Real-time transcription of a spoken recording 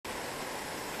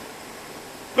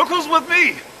Look who's with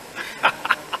me.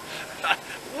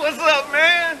 What's up,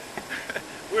 man?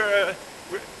 We're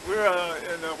where are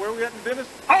we at in Venice?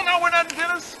 Oh no, we're not in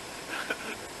Venice.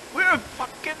 We're in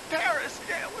fucking Paris.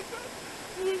 Yeah,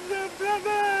 what's up,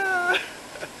 brother?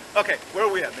 Okay, where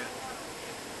are we at, man?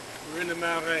 We're in the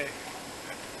Marais,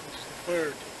 which is the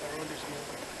third arrondissement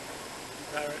in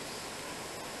Paris.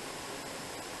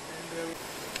 And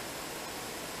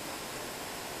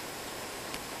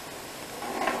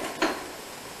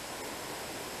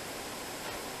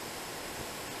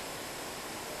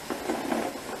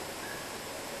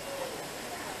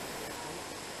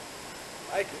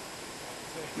like it.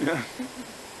 Yeah.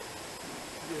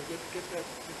 Yeah, get that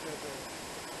table.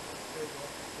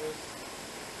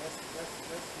 That's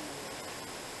the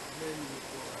menu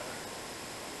for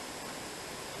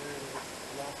various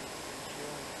lobbies and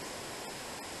showings.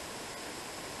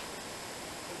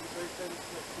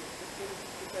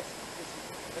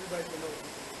 Everybody will know what this is.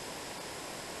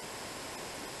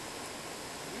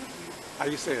 Usually, How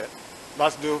you say that?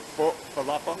 Let's do for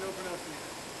lapa? no pronunciation.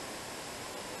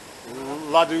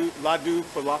 Ladu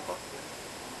for lapa?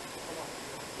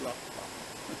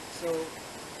 So, usually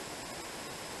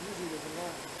there's a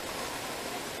line.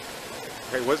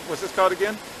 Okay, what's this called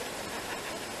again?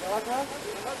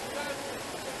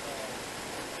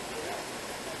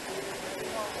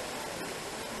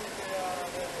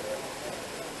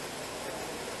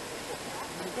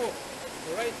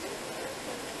 Right?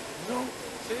 No,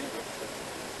 see?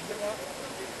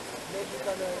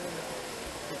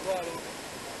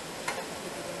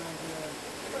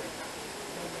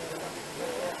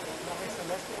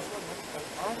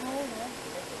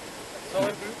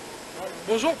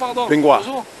 Bonjour, pardon. Bingwa.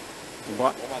 Bonjour.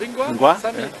 Bingwa. Bingwa? Bingwa?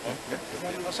 Samy. Yeah.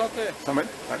 Enchanté. Samy.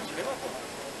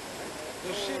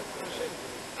 De Chine.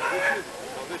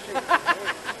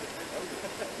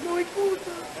 Non, écoute.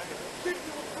 J'étais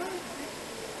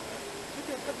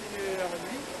en train de dire à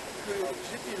lui que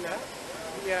j'étais là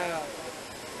il y a...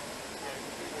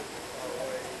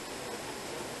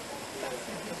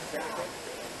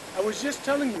 I was just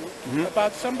telling you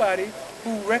about somebody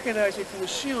who recognized me from the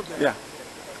shield there. Yeah.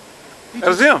 He That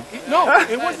was just- him? No,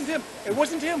 it wasn't him. It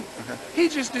wasn't him. He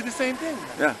just did the same thing.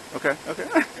 Yeah. Okay. Okay.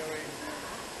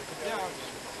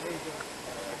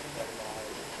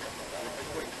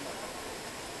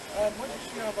 Moi, je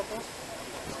suis en vacances.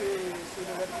 C'est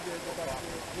le rêve de passer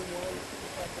 2 mois ici,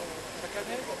 chaque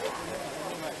année.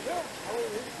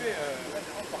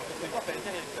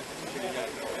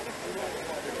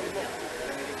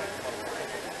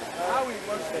 Ah oui,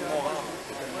 moi, je suis en vacances.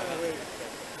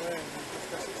 Ouais,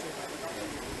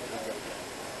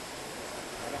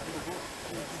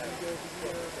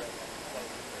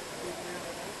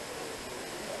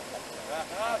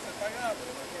 ah, c'est pas grave.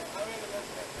 Ah oui,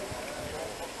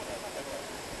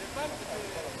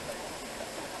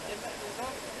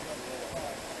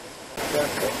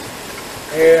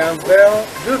 et un verre,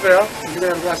 2 verres, je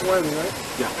vais un glace wine, right?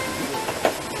 Yeah.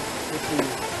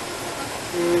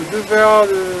 Et 2 verres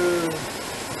de...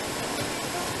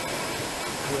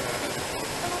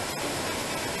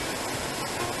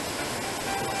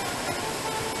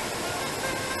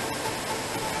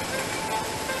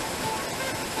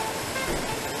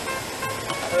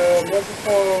 moi je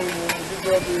prends 2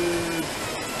 verres de...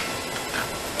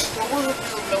 Rouge ou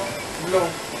plutôt blanc? blanc.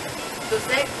 Plutôt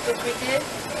sec, plutôt fruité?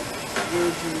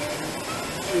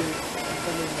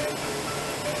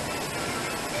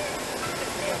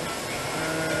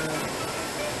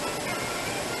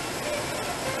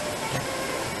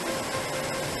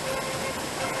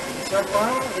 Ça va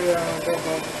et un verre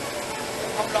blanc.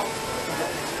 En blanc.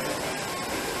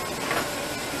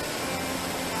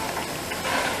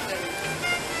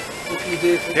 He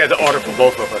had to order for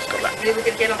both of us. Cause Vous voulez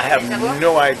goûter lequel en I have premier savoir?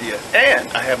 no idea, and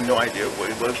I have no idea what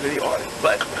it was that he ordered.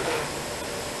 But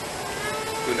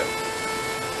who knows?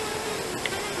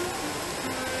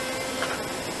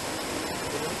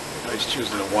 He's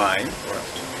choosing a wine for us.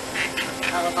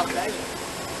 Un repartage.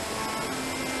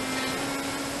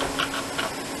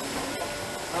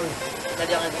 Ah oui. T'as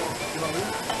bien raison. Je suis dans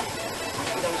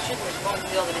le sud, mais je pas envie de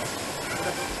dire de bêtises.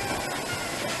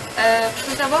 Je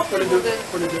peux savoir Pour les deux.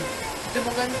 Pour les deux. De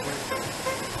Bourgogne?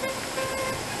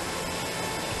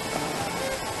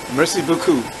 Merci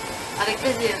beaucoup. Avec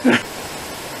plaisir.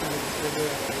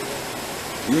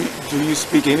 Do you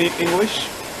speak any English?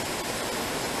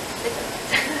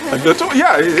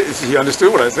 Yeah, he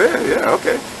understood what I said. Yeah,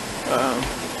 okay.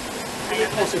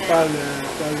 On se parle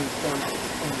anglais.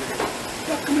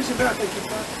 Comment c'est bien qu'il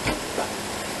parle?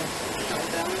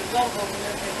 Le genre dont on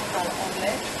parle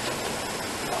anglais,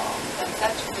 comme ça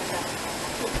tu peux faire.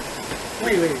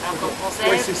 Oui, oui. Alors qu'en français,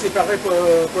 Oui, c'est pareil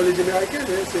pour les Américains,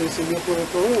 hein. C'est mieux pour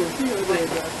eux aussi, hein,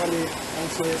 d'apprendre les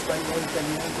français, espagnol,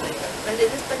 italien. ben, les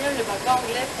Espagnols ne parlent pas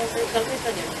anglais, français, surtout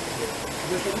espagnol.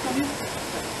 Vous avez entendu?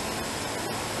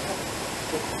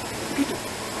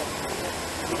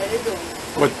 Il a les deux.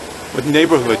 What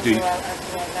neighborhood do you live?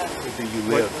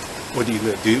 live? Where do you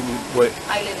live? What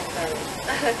I live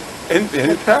in Paris.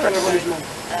 in Paris?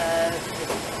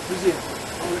 Deuxième.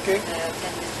 Okay. 10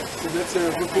 districts. So that's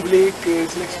Republic,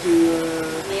 it's next to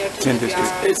Near to 10 the districts.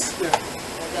 yard, S. Yeah.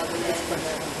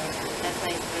 that's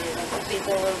nice.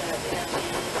 People, energy.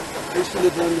 I used to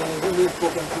live on Rue de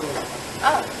Port-Bencourt.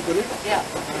 Ah, Tu connais? yeah.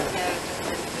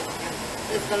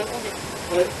 C'est dans le comté.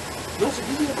 Ouais. Non, c'est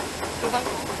bizarre.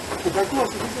 Port-Bencourt,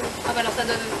 c'est bizarre. Ah, bah alors ça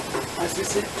donne. Ah, tu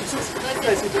sais,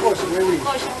 Ouais, c'est proche, oui, oui.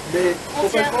 Proche, hein. Mais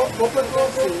Frontière. Port-Bencourt,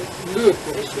 c'est le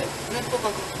port. Notre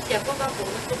Port-Bencourt. Il y a Port-Bencourt,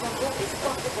 notre Port-Bencourt et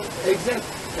Sport Port-Bencourt. Exact.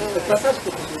 Le passage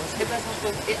Port-Bencourt. Les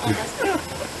passages et en passage.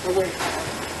 Ah ouais,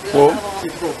 Well,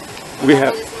 c'est trop. we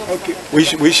have Okay.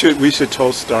 we should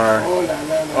toast our Oh là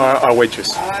là là. our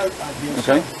waitress. Ah, bien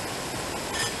sûr. Okay.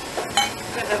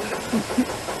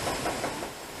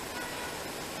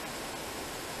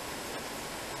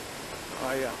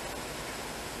 Oh yeah.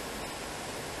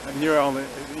 And you're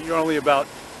only about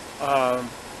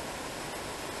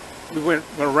we went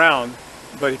around,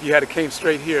 but if you had came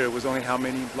straight here, it was only how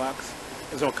many blocks?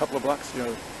 It was only a couple of blocks, you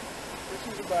know.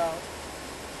 This is about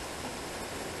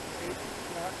 8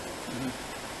 blocks.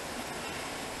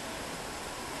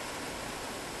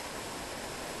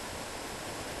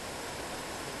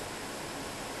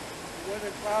 The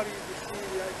weather cloudy, you can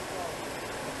see the Eiffel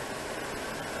Tower.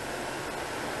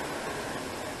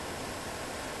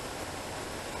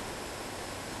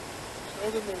 Show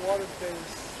them the water that they were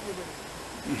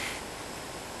swimming.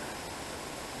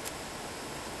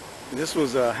 This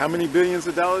was how many billions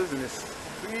of dollars, and this,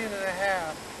 $1.5 billion.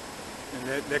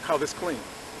 and they call this clean.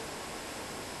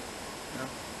 No?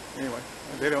 Anyway,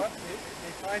 they don't. They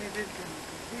finally did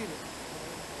complete it.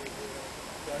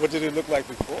 What did it look like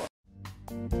before?